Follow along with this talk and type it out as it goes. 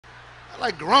I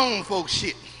like grown folk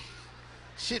shit.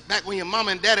 Shit back when your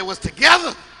mama and daddy was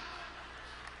together.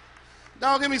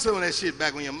 Dog, give me some of that shit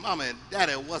back when your mama and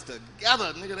daddy was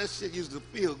together. Nigga, that shit used to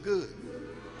feel good.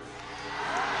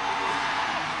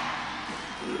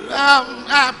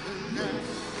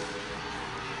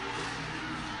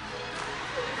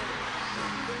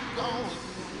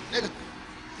 Nigga,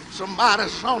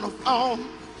 somebody's on the phone.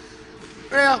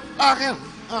 Real talking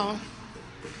on.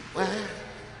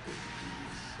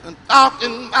 And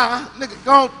talking about,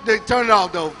 nigga, turn it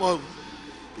off though, folks.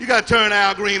 You gotta turn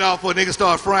Al Green off before niggas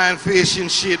start frying fish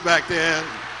and shit back there.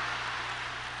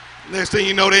 Next thing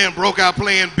you know, they done broke out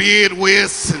playing beard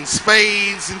whisks and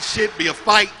spades and shit. Be a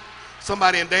fight.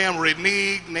 Somebody in damn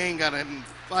renege, and they ain't got a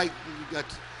fight.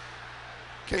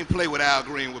 Can't play with Al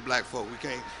Green with black folk. We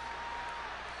can't.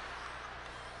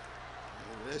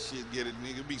 That shit get it,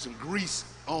 nigga. Be some grease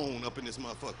on up in this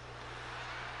motherfucker.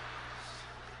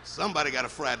 Somebody got a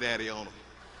fry daddy on him.